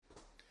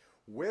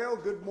Well,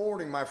 good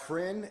morning, my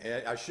friend.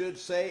 I should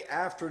say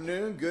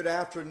afternoon. Good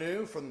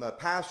afternoon from the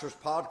Pastor's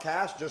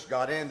Podcast. Just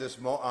got in this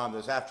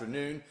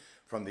afternoon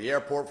from the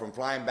airport, from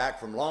flying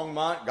back from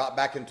Longmont. Got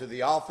back into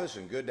the office,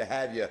 and good to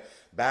have you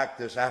back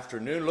this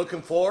afternoon.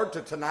 Looking forward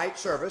to tonight's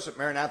service at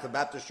Maranatha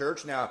Baptist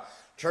Church. Now,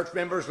 church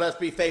members, let's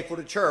be faithful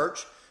to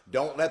church.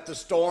 Don't let the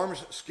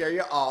storms scare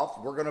you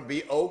off. We're going to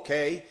be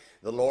okay.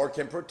 The Lord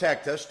can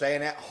protect us.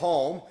 Staying at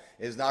home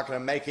is not going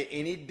to make it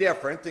any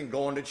different than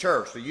going to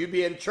church. So you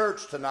be in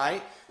church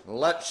tonight, and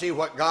let's see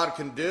what God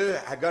can do.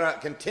 I'm going to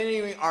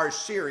continuing our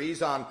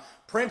series on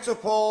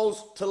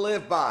principles to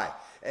live by.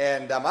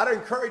 And I'd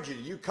encourage you,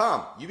 you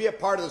come. You be a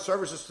part of the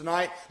services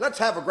tonight. Let's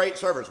have a great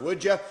service,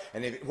 would you?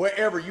 And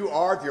wherever you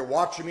are, if you're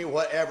watching me,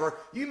 whatever,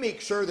 you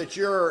make sure that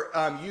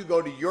you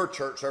go to your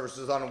church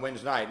services on a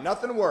Wednesday night.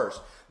 Nothing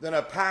worse than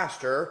a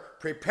pastor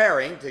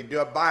preparing to do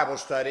a Bible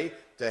study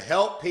to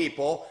help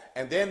people,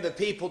 and then the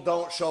people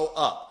don't show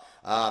up.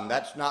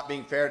 That's not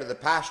being fair to the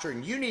pastor,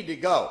 and you need to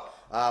go.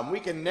 We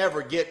can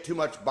never get too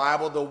much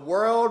Bible. The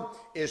world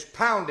is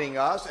pounding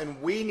us,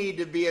 and we need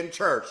to be in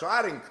church. So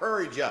I'd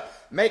encourage you,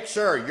 make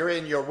sure you're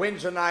in your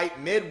Wednesday night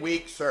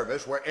midweek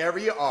service, wherever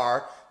you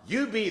are.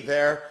 You be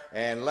there,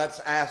 and let's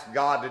ask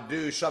God to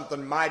do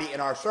something mighty in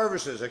our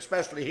services,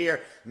 especially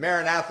here,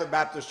 Maranatha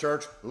Baptist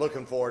Church.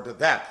 Looking forward to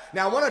that.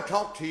 Now, I want to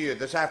talk to you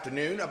this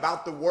afternoon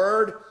about the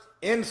word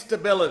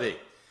instability.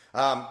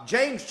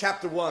 James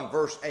chapter 1,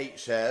 verse 8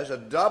 says, a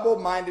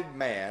double-minded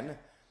man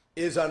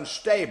is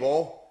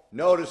unstable,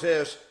 notice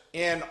this,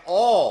 in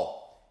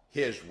all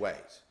his ways.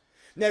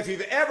 Now, if you've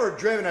ever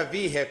driven a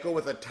vehicle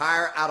with a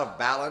tire out of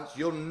balance,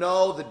 you'll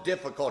know the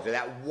difficulty,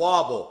 that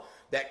wobble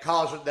that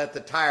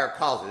the tire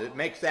causes. It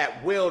makes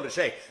that wheel to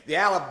shake. The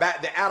out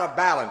of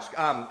balance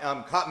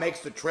makes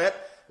the trip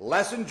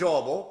less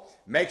enjoyable,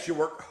 makes you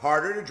work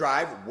harder to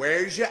drive,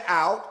 wears you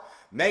out,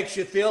 makes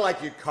you feel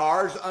like your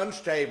car's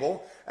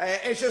unstable.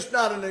 It's just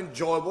not an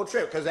enjoyable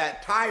trip because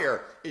that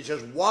tire is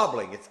just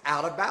wobbling. It's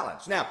out of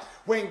balance. Now,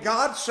 when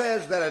God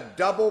says that a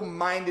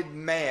double-minded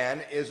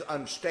man is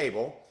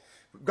unstable,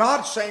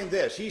 God's saying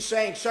this. He's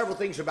saying several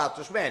things about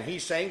this man.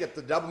 He's saying that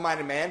the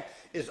double-minded man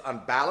is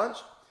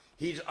unbalanced.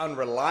 He's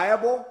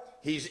unreliable.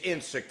 He's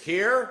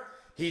insecure.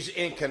 He's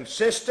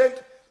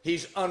inconsistent.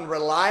 He's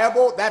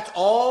unreliable. That's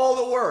all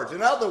the words.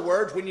 In other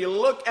words, when you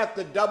look at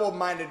the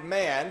double-minded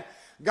man,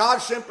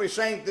 God's simply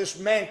saying this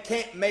man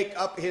can't make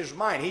up his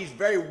mind. He's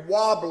very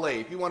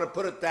wobbly, if you want to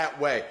put it that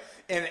way,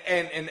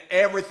 in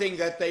everything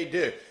that they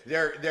do.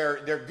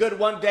 They're good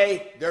one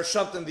day, they're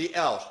something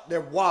else.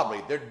 They're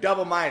wobbly, they're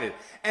double-minded,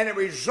 and it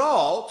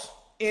results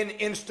in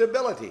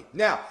instability.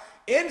 Now,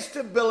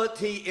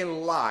 instability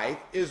in life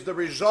is the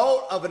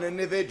result of an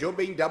individual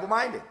being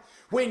double-minded.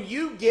 When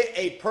you get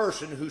a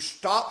person who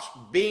stops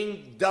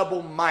being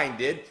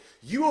double-minded,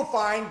 you will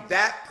find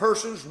that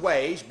person's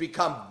ways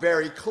become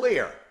very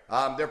clear.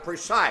 They're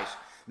precise,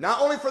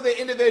 not only for the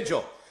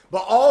individual,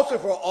 but also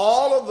for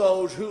all of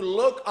those who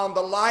look on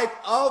the life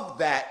of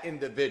that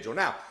individual.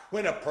 Now,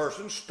 when a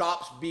person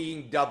stops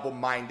being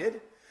double-minded,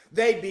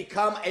 they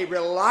become a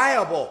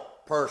reliable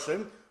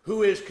person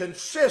who is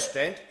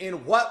consistent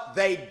in what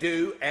they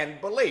do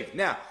and believe.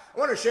 Now, I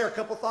want to share a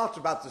couple thoughts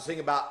about this thing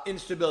about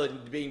instability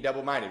and being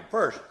double-minded.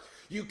 First,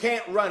 you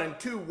can't run in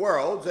two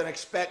worlds and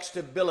expect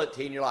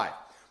stability in your life.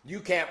 You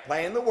can't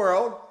play in the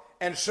world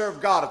and serve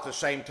God at the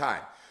same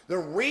time. The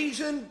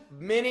reason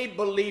many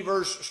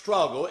believers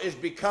struggle is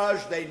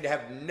because they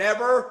have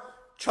never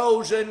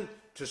chosen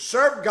to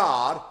serve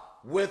God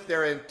with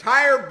their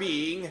entire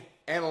being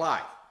and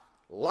life.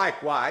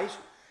 Likewise,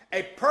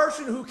 a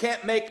person who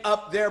can't make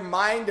up their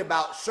mind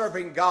about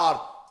serving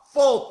God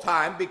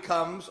full-time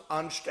becomes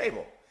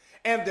unstable.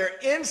 And their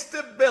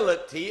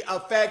instability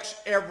affects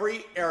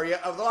every area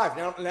of the life.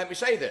 Now, let me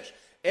say this.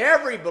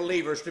 Every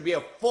believer is to be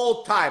a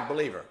full-time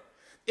believer.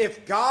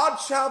 If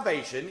God's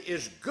salvation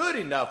is good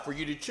enough for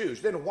you to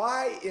choose, then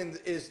why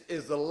is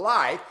the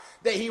life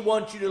that he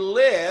wants you to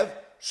live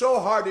so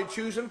hard to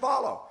choose and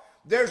follow?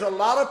 There's a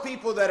lot of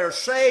people that are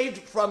saved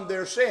from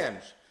their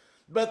sins,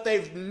 but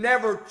they've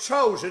never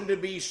chosen to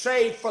be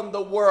saved from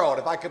the world,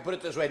 if I could put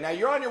it this way. Now,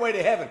 you're on your way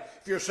to heaven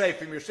if you're saved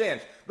from your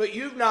sins, but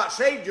you've not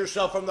saved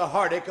yourself from the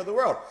heartache of the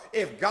world.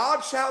 If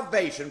God's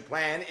salvation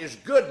plan is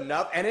good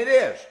enough, and it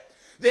is,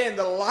 then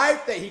the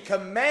life that he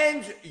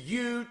commands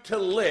you to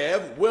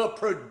live will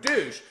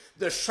produce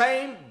the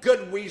same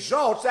good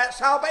results that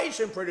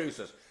salvation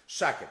produces.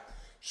 Second,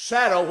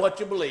 settle what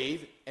you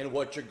believe and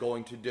what you're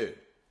going to do.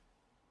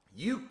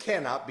 You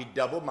cannot be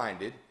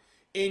double-minded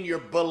in your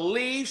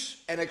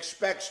beliefs and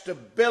expect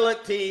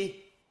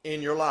stability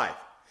in your life.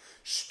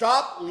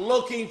 Stop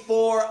looking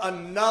for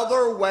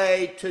another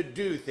way to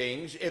do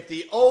things if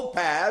the old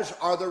paths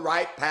are the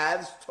right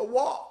paths to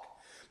walk.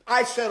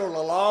 I settled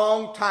a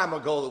long time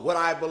ago what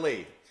I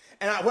believe.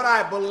 And what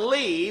I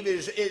believe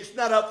is it's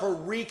not up for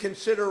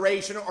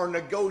reconsideration or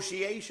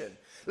negotiation.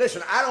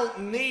 Listen, I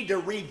don't need to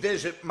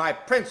revisit my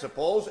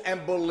principles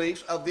and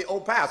beliefs of the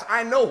old past.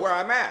 I know where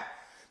I'm at.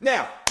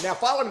 Now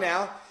follow me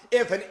now.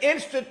 if an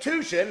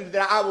institution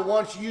that I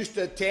once used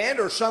to attend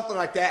or something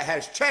like that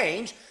has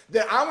changed,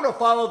 then I want to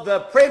follow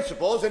the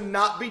principles and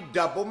not be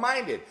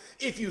double-minded.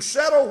 If you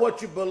settle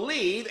what you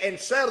believe and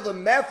settle the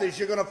methods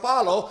you're going to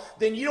follow,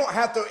 then you don't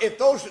have to, if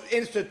those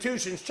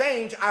institutions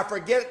change, I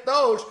forget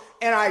those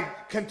and I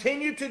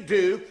continue to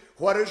do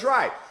what is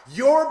right.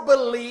 Your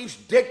beliefs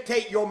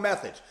dictate your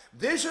methods.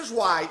 This is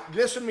why,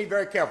 listen to me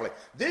very carefully,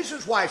 this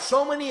is why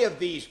so many of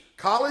these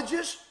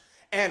colleges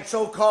and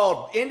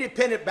so-called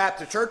independent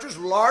Baptist churches,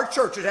 large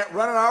churches that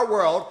run in our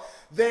world,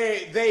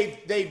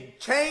 they've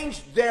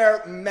changed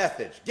their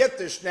methods. Get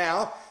this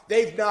now,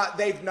 they've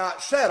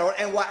not settled,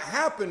 and what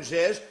happens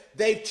is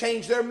they've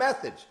changed their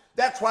methods.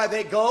 That's why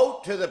they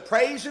go to the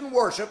praise and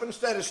worship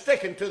instead of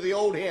sticking to the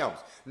old hymns.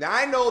 Now,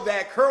 I know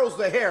that curls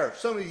the hair.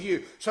 Some of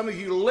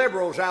you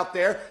liberals out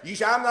there, you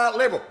say, I'm not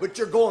liberal, but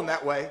you're going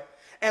that way.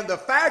 And the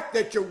fact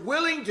that you're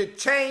willing to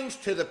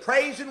change to the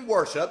praise and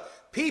worship,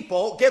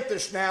 people, get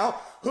this now,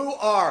 who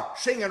are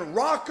singing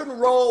rock and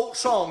roll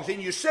songs,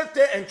 and you sit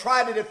there and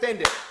try to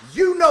defend it,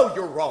 you know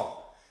you're wrong.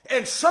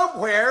 And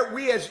somewhere,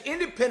 we as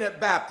independent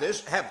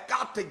Baptists have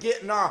got to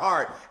get in our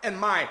heart and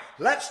mind,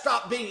 let's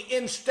stop being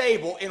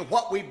unstable in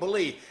what we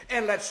believe,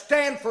 and let's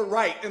stand for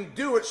right and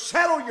do it.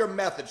 Settle your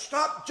method.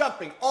 Stop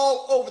jumping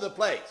all over the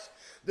place.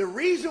 The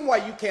reason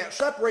why you can't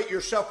separate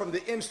yourself from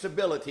the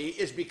instability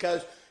is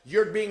because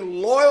you're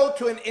being loyal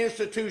to an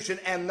institution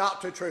and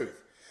not to truth.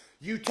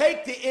 You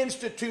take the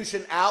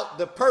institution out,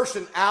 the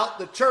person out,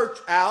 the church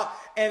out,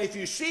 and if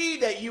you see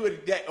that you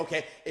would,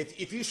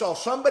 if you saw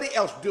somebody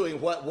else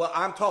doing what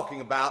I'm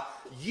talking about,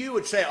 you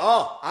would say,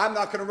 oh, I'm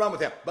not going to run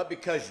with them. But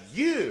because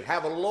you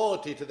have a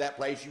loyalty to that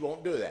place, you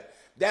won't do that.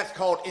 That's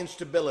called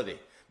instability.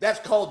 That's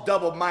called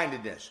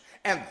double-mindedness.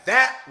 And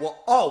that will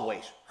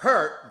always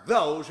hurt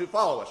those who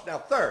follow us. Now,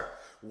 third,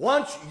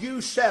 once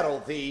you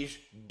settle these,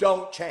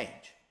 don't change.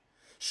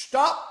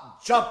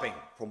 Stop jumping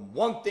from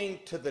one thing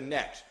to the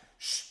next.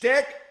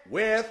 Stick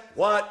with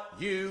what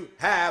you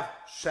have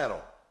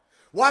settled.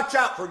 Watch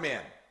out for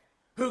men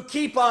who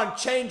keep on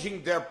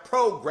changing their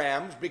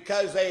programs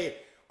because they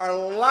are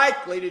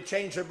likely to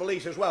change their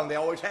beliefs as well, and they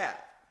always have.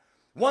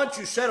 Once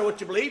you settle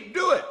what you believe,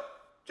 do it.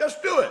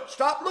 Just do it.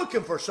 Stop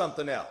looking for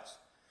something else.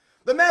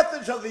 The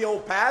methods of the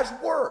old paths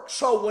work.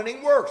 Soul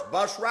winning works.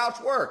 Bus routes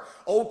work.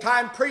 Old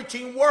time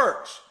preaching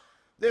works.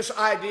 This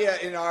idea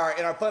in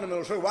our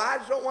fundamental truth, well, I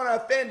just don't want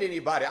to offend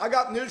anybody. I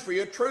got news for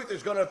you. Truth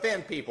is going to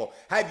offend people.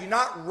 Have you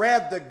not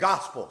read the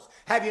Gospels?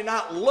 Have you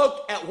not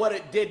looked at what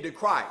it did to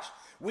Christ?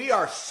 We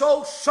are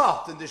so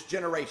soft in this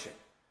generation.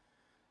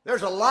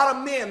 There's a lot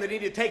of men that need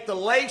to take the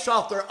lace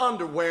off their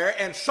underwear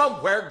and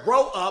somewhere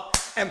grow up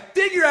and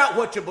figure out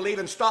what you believe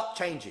and stop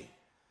changing.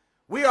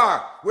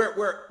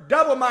 We're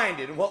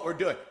double-minded in what we're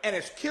doing, and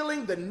it's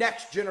killing the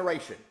next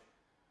generation.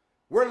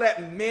 We're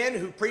letting men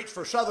who preach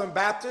for Southern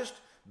Baptist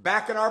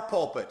back in our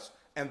pulpits,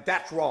 and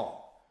that's wrong.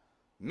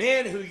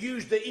 Men who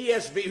use the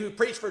ESV, who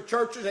preach for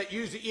churches that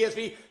use the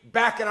ESV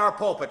back in our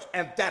pulpits,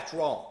 and that's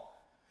wrong.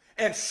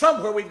 And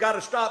somewhere we've got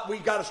to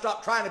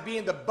stop trying to be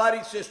in the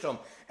buddy system,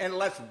 and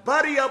let's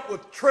buddy up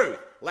with truth.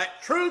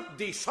 Let truth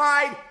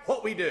decide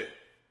what we do.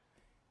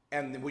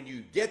 And when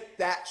you get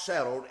that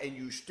settled and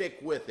you stick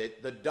with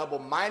it, the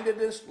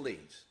double-mindedness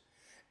leaves,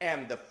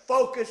 and the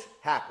focus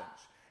happens.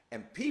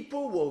 And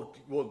people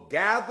will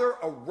gather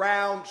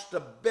around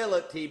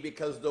stability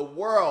because the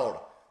world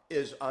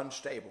is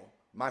unstable.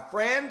 My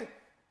friend,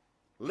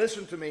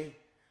 listen to me.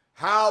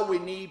 How we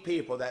need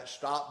people that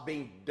stop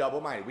being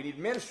double-minded. We need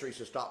ministries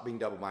to stop being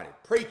double-minded.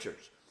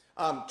 Preachers,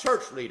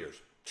 church leaders,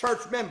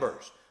 church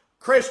members,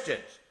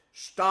 Christians,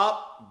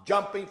 stop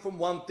jumping from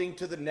one thing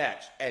to the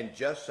next and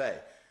just say,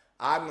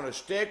 I'm going to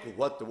stick with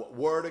what the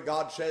Word of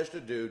God says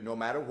to do no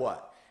matter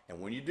what. And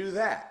when you do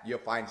that, you'll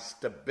find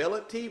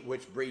stability,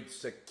 which breeds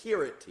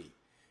security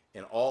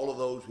in all of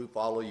those who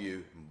follow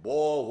you.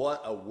 Boy,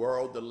 what a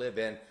world to live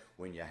in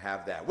when you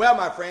have that. Well,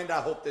 my friend, I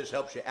hope this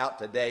helps you out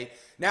today.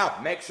 Now,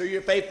 make sure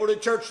you're faithful to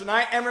church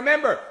tonight. And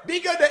remember, be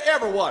good to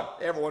everyone.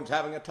 Everyone's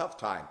having a tough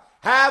time.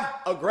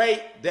 Have a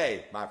great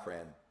day, my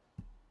friend.